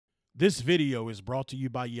This video is brought to you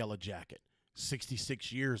by Yellow Jacket,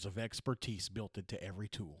 66 years of expertise built into every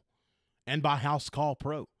tool, and by House Call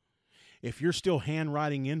Pro. If you're still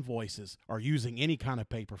handwriting invoices or using any kind of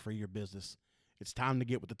paper for your business, it's time to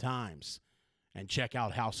get with the times and check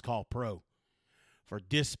out House Call Pro for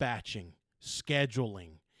dispatching,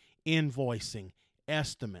 scheduling, invoicing,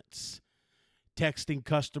 estimates, texting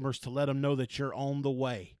customers to let them know that you're on the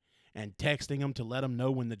way, and texting them to let them know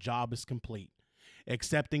when the job is complete.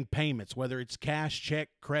 Accepting payments, whether it's cash, check,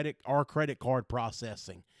 credit, or credit card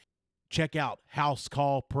processing. Check out House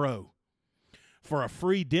Call Pro. For a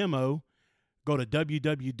free demo, go to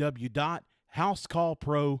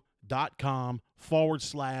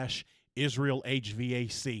www.housecallpro.com/Israel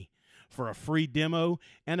HVAC for a free demo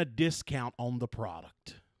and a discount on the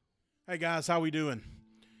product. Hey guys, how we doing?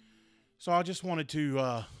 So I just wanted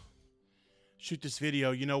to shoot this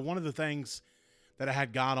video. You know, one of the things that I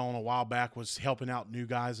had got on a while back was helping out new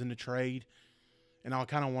guys in the trade, and I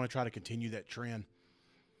kind of want to try to continue that trend.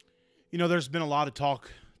 You know, there's been a lot of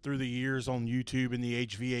talk through the years on YouTube in the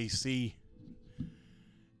HVAC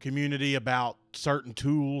community about certain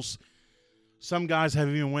tools. Some guys have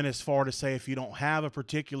even went as far to say if you don't have a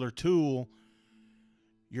particular tool,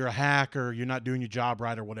 you're a hacker, you're not doing your job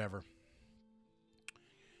right or whatever.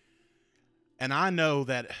 And I know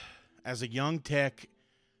that as a young tech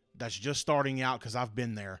that's just starting out, because I've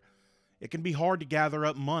been there, it can be hard to gather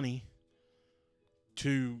up money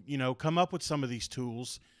to, you know, come up with some of these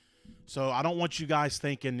tools. So I don't want you guys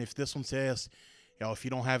thinking if this one says, you know, if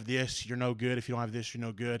you don't have this, you're no good. If you don't have this, you're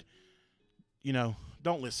no good. You know,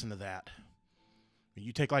 don't listen to that.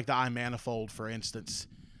 You take like the iManifold, for instance.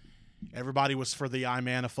 Everybody was for the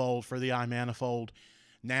iManifold,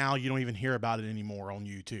 Now you don't even hear about it anymore on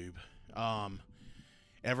YouTube.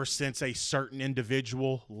 Ever since a certain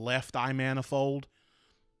individual left iManifold,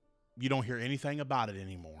 you don't hear anything about it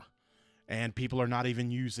anymore. And people are not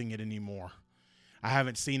even using it anymore. I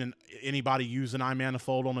haven't seen anybody use an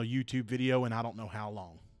iManifold on a YouTube video in I don't know how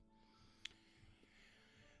long.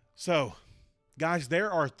 So, guys,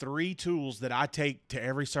 there are 3 tools that I take to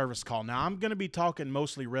every service call. Now, I'm going to be talking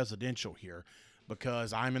mostly residential here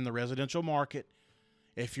because I'm in the residential market.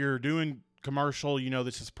 If you're doing commercial, you know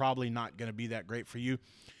this is probably not going to be that great for you.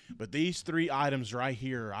 But these 3 items right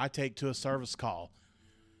here, I take to a service call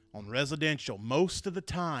on residential. Most of the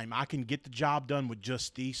time, I can get the job done with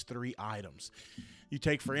just these 3 items. You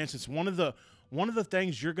take, for instance, one of the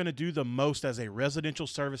things you're going to do the most as a residential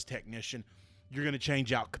service technician, you're going to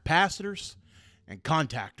change out capacitors and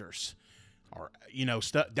contactors, or you know,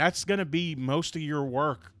 stuff that's going to be most of your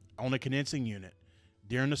work on a condensing unit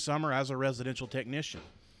during the summer as a residential technician.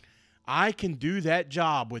 I can do that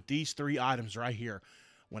job with these 3 items right here.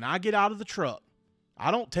 When I get out of the truck, I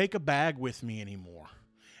don't take a bag with me anymore.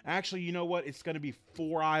 Actually, you know what? It's going to be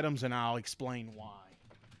 4 items, and I'll explain why.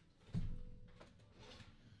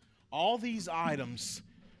 All these items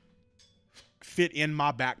fit in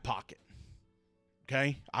my back pocket.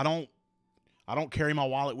 Okay? I don't carry my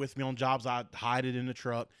wallet with me on jobs. I hide it in the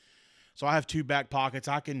truck. So I have 2 back pockets.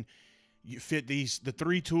 I can fit the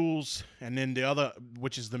 3 tools, and then the other,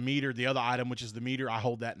 which is the meter, the other item, which is the meter, I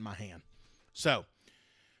hold that in my hand. So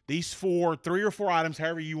these 3 or 4 items,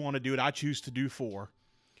 however you want to do it, I choose to do 4.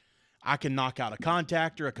 I can knock out a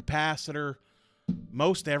contactor, a capacitor,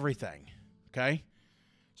 most everything, okay?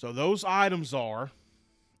 So those items are,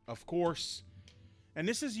 of course, and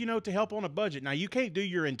this is, you know, to help on a budget. Now, you can't do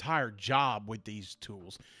your entire job with these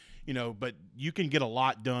tools, you know, but you can get a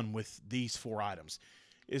lot done with these 4 items.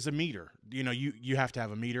 Is a meter. You know, you have to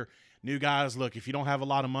have a meter. New guys, look, if you don't have a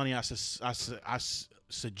lot of money, I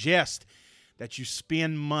suggest that you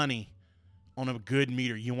spend money on a good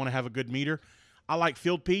meter. You want to have a good meter. I like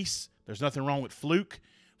Field Piece. There's nothing wrong with Fluke.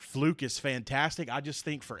 Fluke is fantastic. I just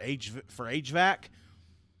think for HVAC,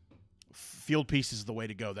 Field Piece is the way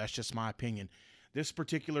to go. That's just my opinion. This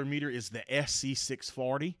particular meter is the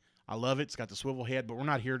SC640. I love it. It's got the swivel head, but we're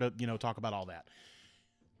not here to, you know, talk about all that.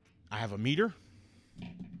 I have a meter,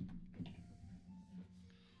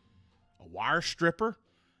 a wire stripper.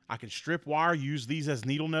 I can strip wire, use these as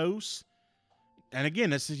needle nose. And again,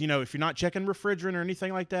 this is, you know, if you're not checking refrigerant or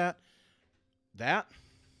anything like that, I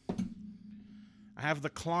have the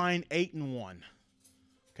Klein 8-in-1.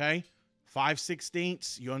 Okay?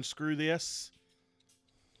 5/16. You unscrew this.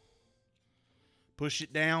 Push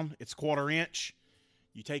it down. It's 1/4 inch.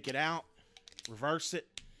 You take it out. Reverse it.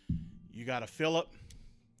 You got a Phillip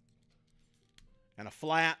and a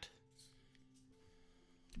flat.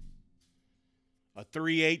 A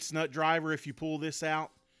 3/8 nut driver if you pull this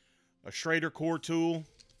out. A Schrader core tool.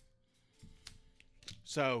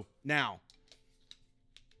 So, now,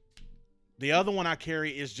 The other one I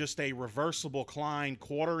carry is just a reversible Klein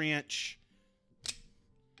 1/4 inch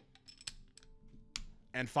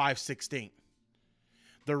and 5/16.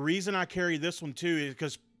 The reason I carry this one too is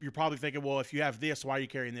because you're probably thinking, well, if you have this, why are you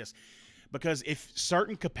carrying this? Because if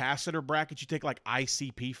certain capacitor brackets, you take like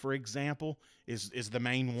ICP, for example, is the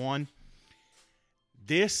main one.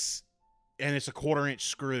 This, and it's a 1/4 inch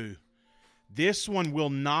screw. This one will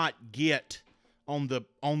not get on the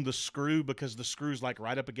screw because the screw's like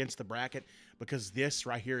right up against the bracket, because this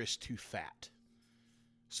right here is too fat.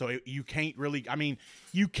 So you can't really, I mean,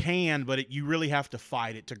 you can, but you really have to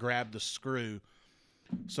fight it to grab the screw.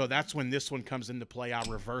 So that's when this one comes into play. I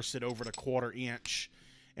reverse it over to 1/4 inch,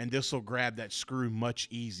 and this will grab that screw much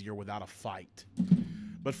easier without a fight.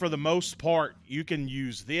 But for the most part, you can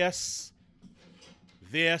use this,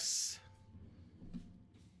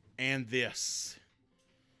 and this.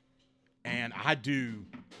 And I do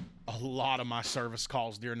a lot of my service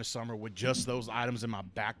calls during the summer with just those items in my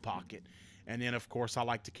back pocket. And then, of course, I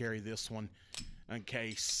like to carry this one in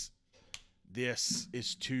case this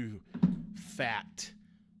is too fat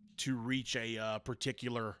to reach a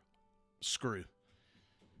particular screw.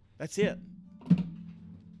 That's it.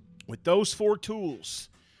 With those 4 tools,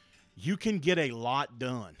 you can get a lot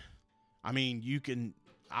done. I mean, you can,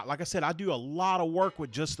 like I said, I do a lot of work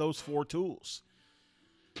with just those 4 tools.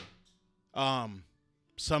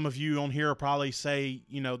 Some of you on here will probably say,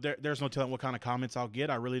 you know, there's no telling what kind of comments I'll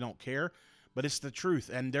get. I really don't care, but it's the truth.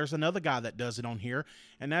 And there's another guy that does it on here,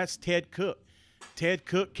 and that's Ted Cook. Ted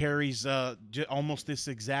Cook carries almost this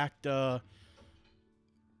exact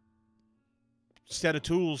set of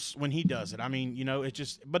tools when he does it. I mean, you know,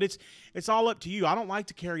 but it's all up to you. I don't like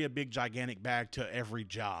to carry a big gigantic bag to every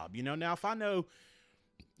job. You know, now if I know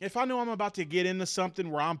I'm about to get into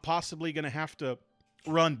something where I'm possibly going to have to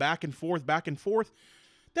run back and forth,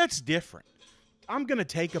 that's different. I'm going to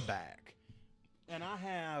take a bag, and I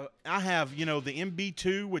have, you know, the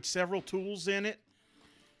MB2 with several tools in it.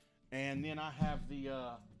 And then I have the,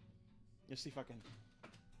 let's see if I can,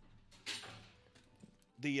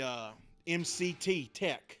 the MCT,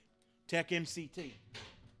 Tech MCT.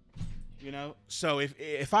 You know, so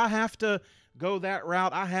if I have to go that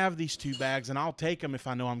route, I have these 2 bags, and I'll take them if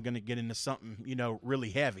I know I'm going to get into something, you know, really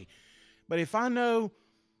heavy. But if I know,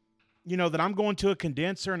 you know, that I'm going to a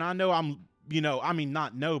condenser, and I know I'm, you know, I mean,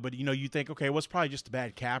 not know, but, you know, you think, okay, well, it's probably just a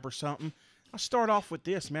bad cap or something. I'll start off with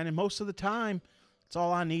this, man, and most of the time, it's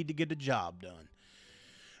all I need to get the job done.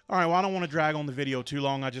 All right, well, I don't want to drag on the video too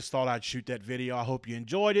long. I just thought I'd shoot that video. I hope you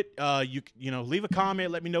enjoyed it. You know, leave a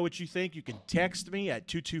comment. Let me know what you think. You can text me at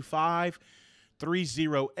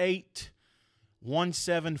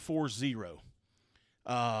 225-308-1740.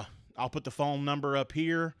 I'll put the phone number up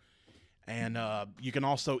here. And you can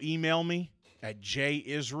also email me at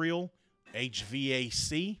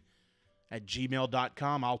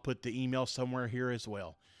jisraelhvac@gmail.com. I'll put the email somewhere here as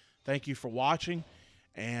well. Thank you for watching.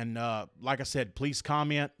 And like I said, please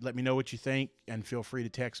comment. Let me know what you think. And feel free to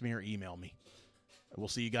text me or email me. We'll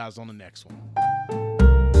see you guys on the next one.